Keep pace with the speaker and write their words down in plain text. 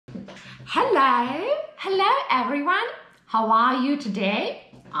Hello everyone. How are you today?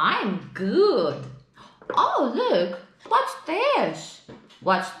 I'm good. Oh, look, what's this?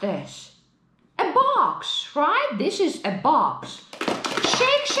 What's this? A box, right? This is a box.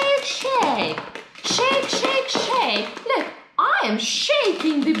 Shake, shake, shake. Shake, shake, shake. Look, I am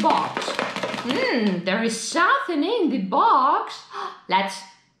shaking the box. There is something in the box. Let's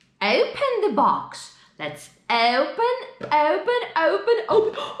open the box. Let's open.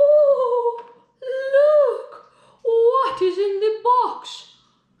 Oh, look! What is in the box?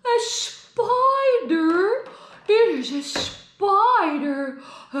 A spider. It is a spider.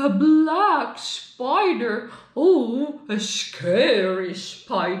 A black spider. Oh, a scary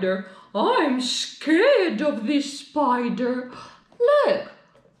spider. I'm scared of this spider. Look,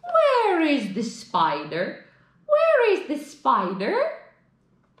 where is the spider? Where is the spider?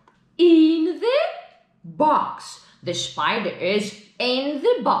 In the box. The spider is in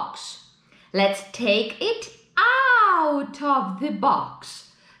the box. Let's take it out of the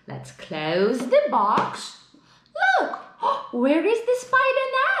box. Let's close the box. Look, where is the spider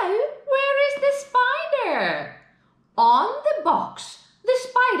now? Where is the spider? On the box. The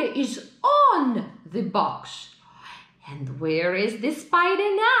spider is on the box. And where is the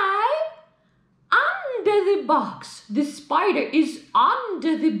spider now? Under the box. The spider is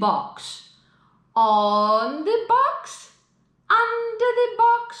under the box. On the box, under the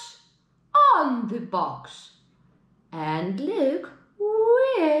box, on the box. And look,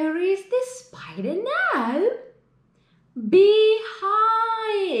 where is the spider now?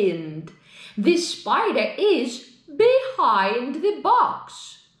 Behind. The spider is behind the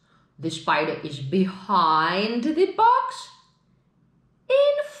box. The spider is behind the box.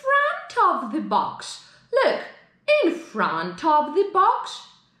 In front of the box. Look, in front of the box.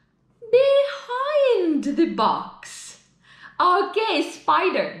 Behind the box. Okay,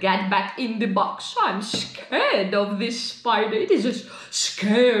 spider, get back in the box. I'm scared of this spider. It is a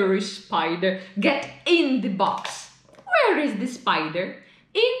scary spider. Get in the box. Where is the spider?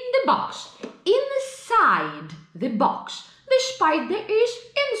 In the box. Inside the box. The spider is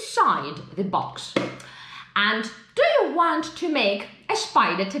inside the box. And do you want to make a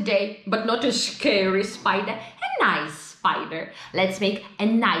spider today, but not a scary spider, a nice spider? Let's make a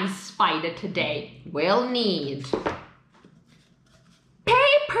nice spider today. We'll need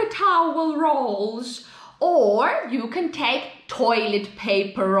paper towel rolls, or you can take toilet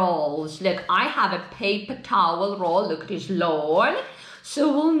paper rolls. Look, I have a paper towel roll. Look, it is long.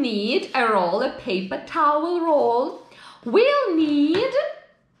 So we'll need a roll, a paper towel roll. We'll need,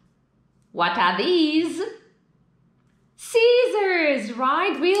 what are these? Scissors,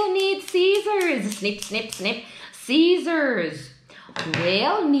 right? We'll need scissors. Snip, snip, snip. Scissors.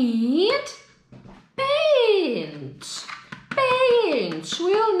 We'll need paint. Paint.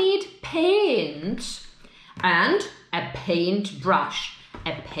 We'll need paint and a paintbrush.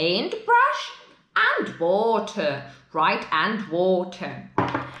 A paintbrush and water, right? And water.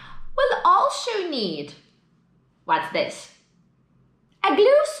 We'll also need, what's this? A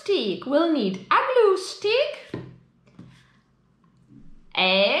glue stick. We'll need a glue stick,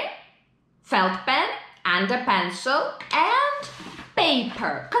 a felt pen and a pencil, and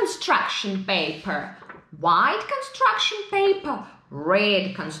paper, construction paper. White construction paper,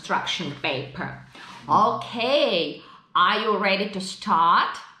 red construction paper. Okay, are you ready to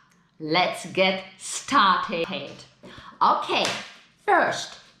start? Let's get started. Okay,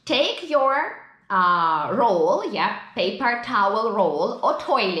 first take your roll, paper towel roll or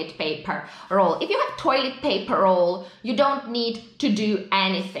toilet paper roll. If you have toilet paper roll, you don't need to do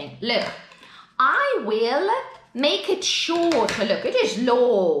anything. Look, I will make it shorter. Look, it is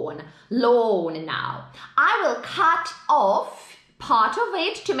long now. I will cut off part of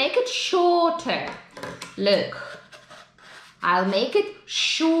it to make it shorter. Look, I'll make it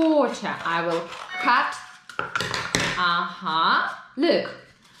shorter. I will cut, look.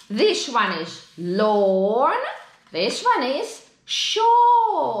 This one is long, this one is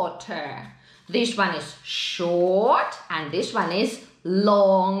shorter. This one is short and this one is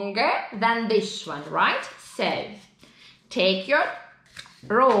longer than this one, right? So, take your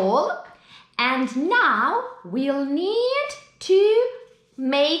roll and now we'll need to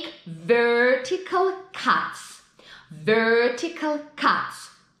make vertical cuts. Vertical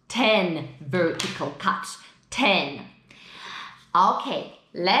cuts. 10 vertical cuts. 10. Okay.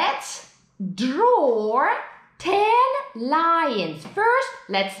 Let's draw 10 lines. First,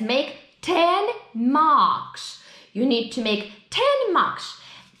 let's make 10 marks. You need to make 10 marks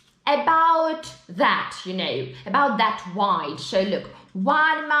about that, about that wide. So look,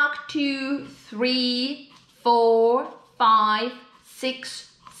 1 mark, 2, 3, 4, 5,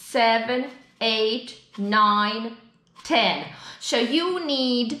 6, 7, 8, 9, 10. So you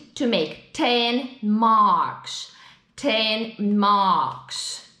need to make 10 marks. 10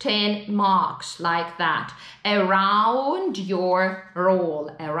 marks. 10 marks like that around your roll,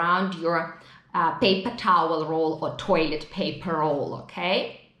 around your paper towel roll or toilet paper roll,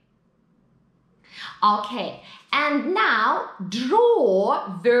 okay? Okay, and now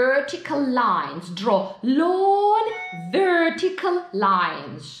draw vertical lines. Draw long vertical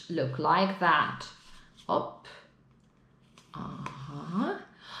lines. Look like that. Up.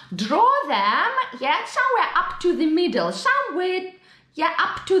 Draw them, yeah, somewhere up to the middle. Somewhere, yeah,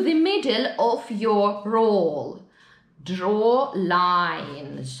 up to the middle of your roll. Draw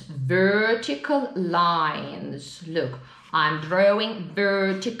lines, vertical lines. Look, I'm drawing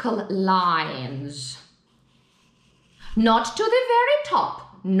vertical lines. Not to the very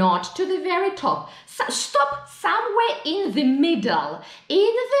top, not to the very top. So stop somewhere in the middle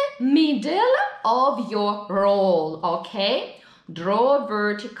of your roll, okay? Draw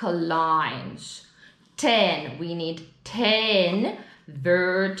vertical lines. 10, we need 10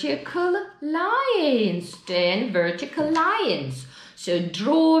 vertical lines. 10 vertical lines. So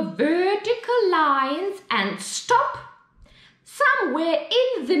draw vertical lines and stop somewhere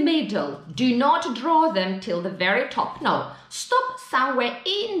in the middle. Do not draw them till the very top. No, stop somewhere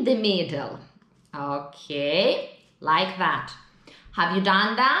in the middle. Okay, like that. Have you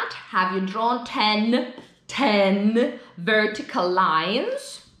done that? Have you drawn 10 vertical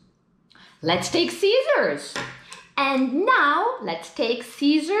lines? Let's take scissors. And now let's take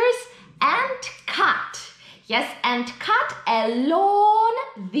scissors and cut. Yes, and cut along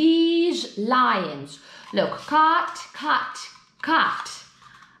these lines. Look, cut, cut, cut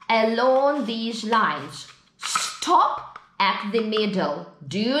along these lines. Stop at the middle.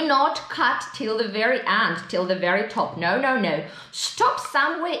 Do not cut till the very end, till the very top. No, no, no. Stop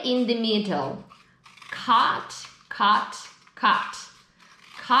somewhere in the middle. Cut, cut, cut,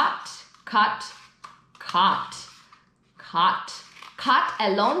 cut, cut, cut, cut. Cut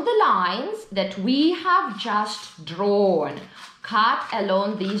along the lines that we have just drawn. Cut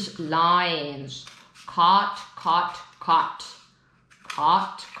along these lines. Cut, cut, cut.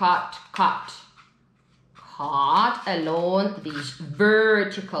 Cut, cut, cut. Cut along these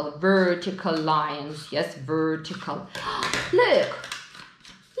vertical lines. Yes, vertical. Look,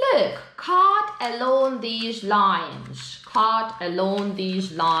 look. Cut along these lines. Cut along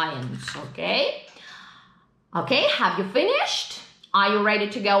these lines, okay? Okay, have you finished? Are you ready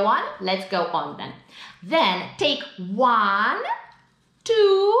to go on? Let's go on then. Then take 1,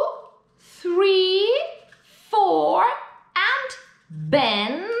 2, 3, 4 and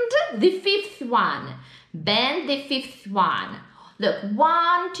bend the fifth one. Bend the fifth one. Look,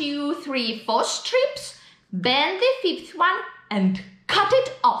 1, 2, 3, 4 strips. Bend the fifth one and cut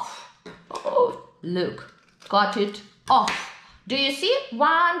it off. Oh, look, cut it off. Do you see?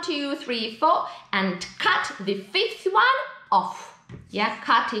 1, 2, 3, 4 and cut the fifth one off. Yeah,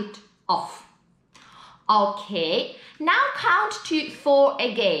 cut it off. Okay, now count to 4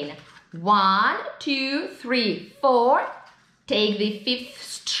 again. 1, 2, 3, 4. Take the fifth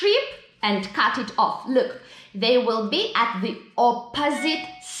strip and cut it off. Look, they will be at the opposite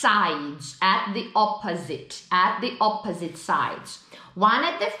sides. At the opposite sides. One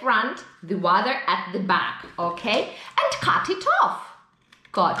at the front, the other at the back. Okay, and cut it off.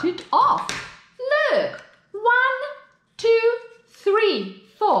 Cut it off. Look, 1, 2, 3,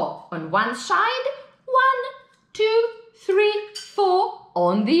 4 on one side, 1, 2, 3, 4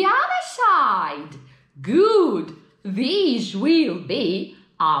 on the other side. Good. These will be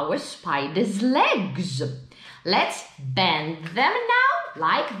our spider's legs. Let's bend them now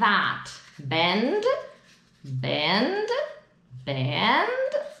like that. Bend, bend, bend,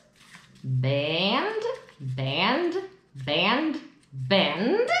 bend, bend, bend,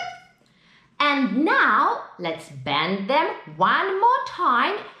 bend. And now let's bend them one more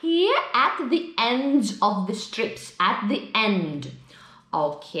time here at the ends of the strips, at the end.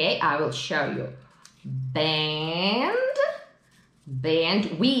 Okay, I will show you. Bend,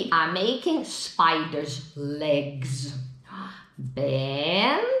 bend. We are making spider's legs.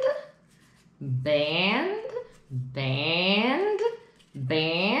 Bend, bend, bend,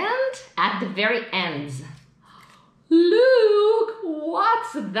 bend at the very ends. Look,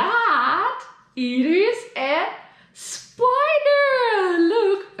 what's that? It is a spider.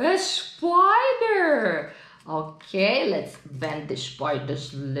 Look, a spider. Okay, let's bend the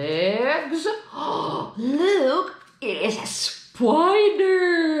spider's legs. Oh, look, it is a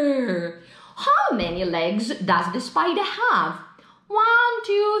spider. How many legs does the spider have? 1,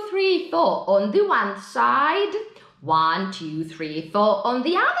 2, 3, 4 on the one side, 1, 2, 3, 4 on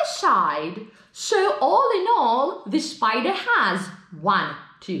the other side. So all in all, the spider has 1,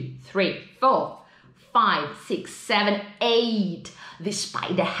 2, 3, 4, 5, 6, 7, 8. The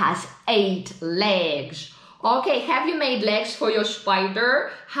spider has 8 legs. Okay, have you made legs for your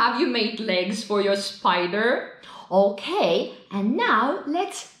spider? Have you made legs for your spider? Okay, and now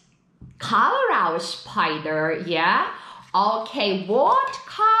let's color our spider, yeah? Okay, what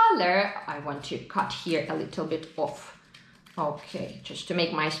color? I want to cut here a little bit off. Okay, just to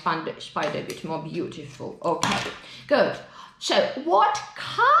make my spider a bit more beautiful. Okay, good. So, what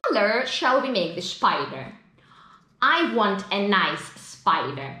color shall we make the spider? I want a nice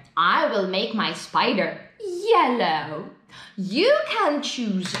spider. I will make my spider yellow. You can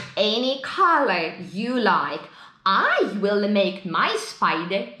choose any color you like. I will make my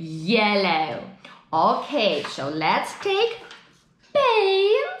spider yellow. Okay, so let's take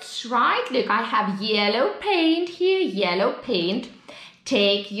paints, right? Look, I have yellow paint here, yellow paint.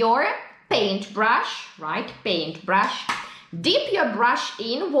 Take your paintbrush, right? Paintbrush. Dip your brush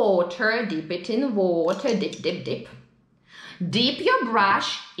in water, dip it in water, dip, dip, dip. Dip your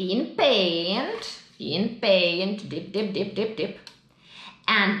brush in paint, dip, dip, dip, dip, dip.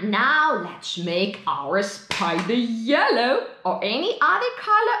 And now let's make our spider yellow or any other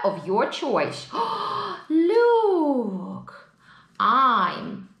color of your choice. Look,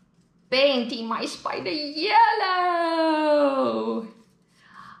 I'm painting my spider yellow.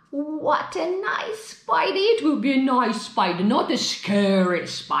 What a nice spider. It will be a nice spider, not a scary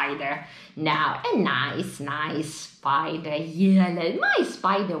spider. Now, a nice spider, yellow. My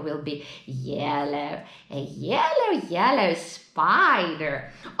spider will be yellow. A yellow spider.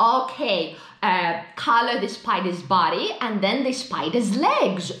 Okay, color the spider's body and then the spider's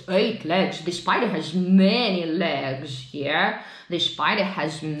legs. 8 legs. The spider has many legs here. The spider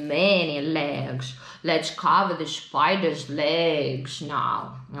has many legs. Let's cover the spider's legs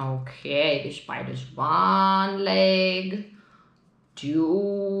now. Okay, the spider's 1 leg, 2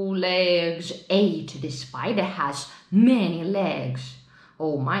 legs, 8. The spider has many legs.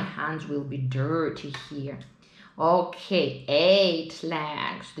 Oh, my hands will be dirty here. Okay, 8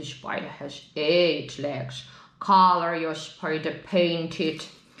 legs. The spider has 8 legs. Color your spider, paint it.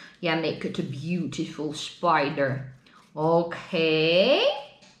 Yeah, make it a beautiful spider. Okay.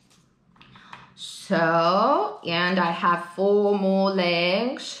 So, and I have 4 more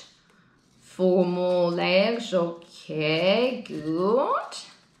legs. 4 more legs. Okay, good.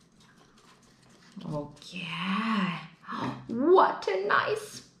 Okay. What a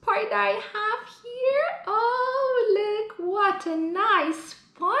nice spider I have here. Oh, look, what a nice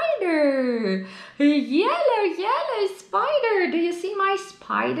spider. A yellow spider. Do you see my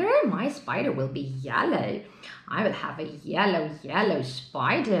spider? My spider will be yellow. I will have a yellow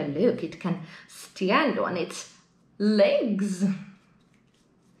spider. Look, it can stand on its legs.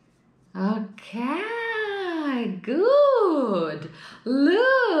 Okay, good.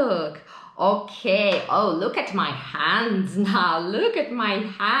 Look. Okay, oh, look at my hands now. Look at my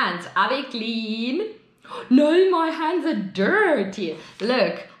hands. Are they clean? No, my hands are dirty.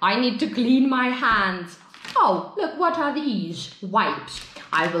 Look, I need to clean my hands. Oh, look, what are these? Wipes.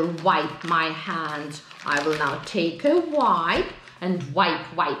 I will wipe my hands. I will now take a wipe and wipe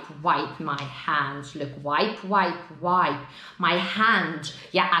my hands. Look, wipe. My hands,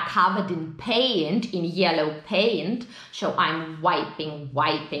 yeah, are covered in paint, in yellow paint. So I'm wiping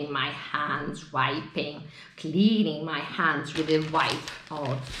my hands, cleaning my hands with a wipe.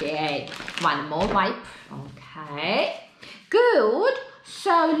 Okay, 1 more wipe. Okay, good.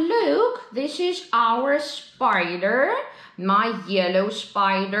 So look, this is our spider. My yellow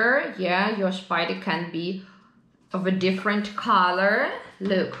spider. Yeah, your spider can be of a different color.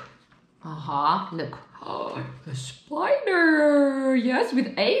 Look. Look. Oh, a spider. Yes,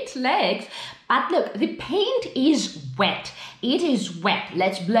 with 8 legs. But look, the paint is wet. It is wet.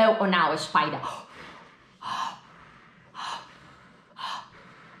 Let's blow on our spider.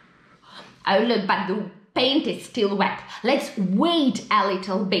 Oh, look, but the paint is still wet. Let's wait a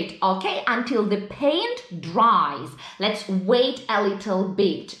little bit, okay, until the paint dries. Let's wait a little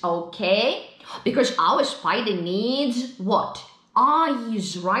bit, okay? Because our spider needs what?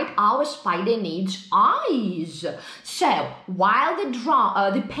 Eyes, right? Our spider needs eyes. So, while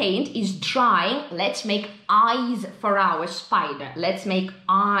the paint is drying, let's make eyes for our spider. Let's make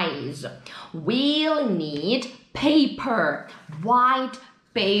eyes. We'll need paper, white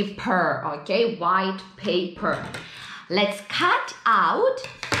paper, okay? White paper. Let's cut out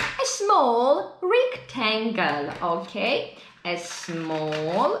a small rectangle, okay? A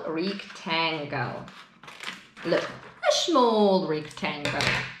small rectangle. Look, a small rectangle.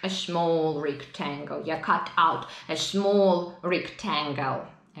 A small rectangle. You cut out a small rectangle.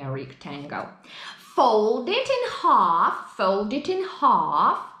 A rectangle. Fold it in half. Fold it in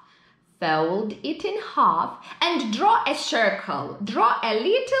half. Fold it in half and draw a circle. Draw a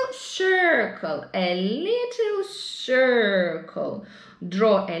little circle. A little circle.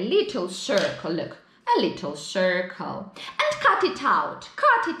 Draw a little circle. Look, a little circle. And cut it out.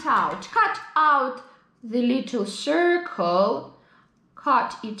 Cut it out. Cut out the little circle.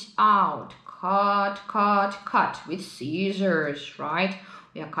 Cut it out. Cut with scissors, right?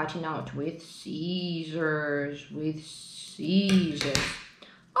 We are cutting out with scissors.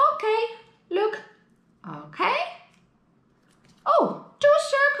 Okay, look. Okay. Oh, 2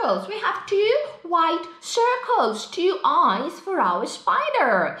 circles. We have 2 white circles, 2 eyes for our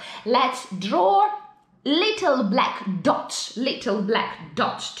spider. Let's draw little black dots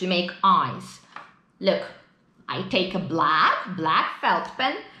to make eyes. Look, I take a black felt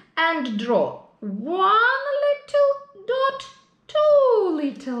pen and draw 1 little dot, 2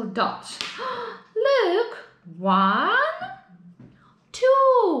 little dots. Look, 1,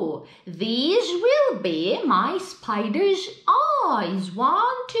 2. These will be my spider's eyes.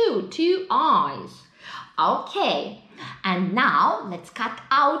 1, 2, 2 eyes. Okay, and now let's cut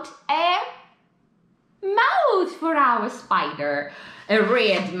out a mouth for our spider. A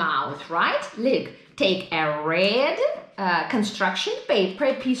red mouth, right? Look, take a red construction paper,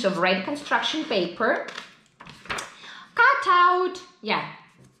 a piece of red construction paper. Cut out,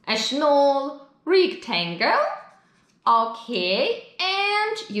 a small rectangle. Okay,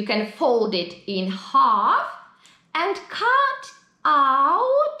 and you can fold it in half and cut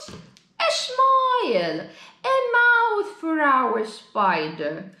out a smile, a mouth for our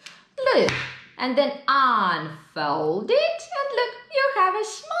spider. Look, and then unfold it and look, you have a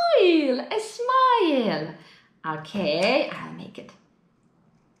smile, Okay, I'll make it.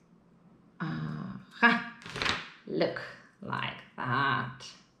 Look, like that.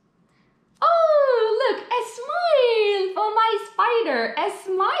 Oh, look, a smile for my spider, a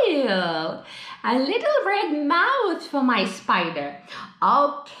smile. A little red mouth for my spider.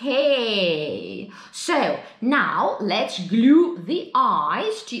 Okay, so now let's glue the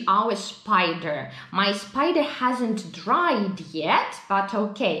eyes to our spider. My spider hasn't dried yet, but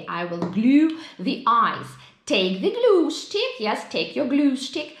okay, I will glue the eyes. Take the glue stick, yes, take your glue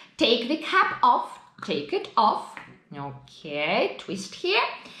stick. Take the cap off, take it off. Okay, twist here.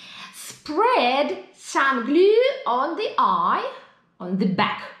 Spread some glue on the eye, on the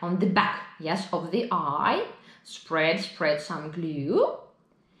back, yes, of the eye. Spread some glue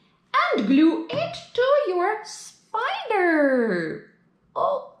and glue it to your spider.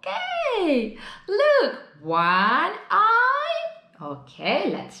 Okay, look, 1 eye. Okay,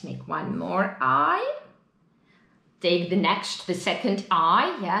 let's make 1 more eye. Take the second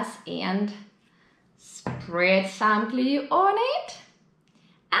eye, yes, and spread some glue on it.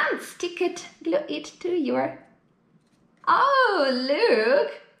 And glue it to your... Oh,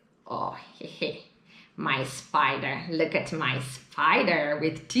 look! Oh, my spider. Look at my spider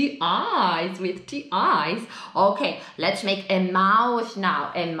with 2 eyes, Okay, let's make a mouth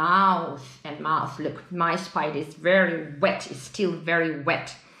now. A mouth. Look, my spider is very wet, it's still very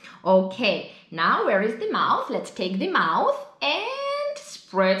wet. Okay, now where is the mouth? Let's take the mouth and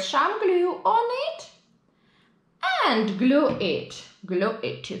spread some glue on it. And glue it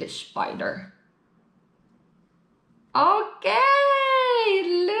to the spider. Okay,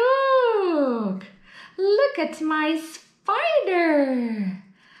 look at my spider.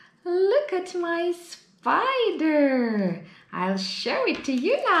 Look at my spider. I'll show it to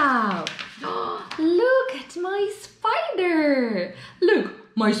you now. Look at my spider.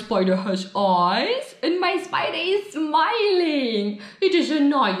 Look, my spider has eyes and my spider is smiling. It is a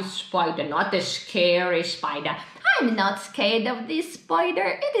nice spider, not a scary spider. I'm not scared of this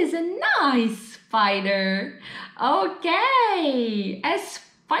spider. It is a nice spider. Okay, a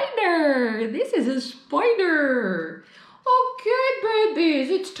spider. This is a spider. Okay, babies,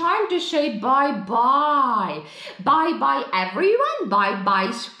 it's time to say bye-bye. Bye-bye, everyone.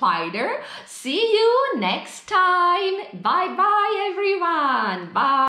 Bye-bye, spider. See you next time. Bye-bye, everyone. Bye.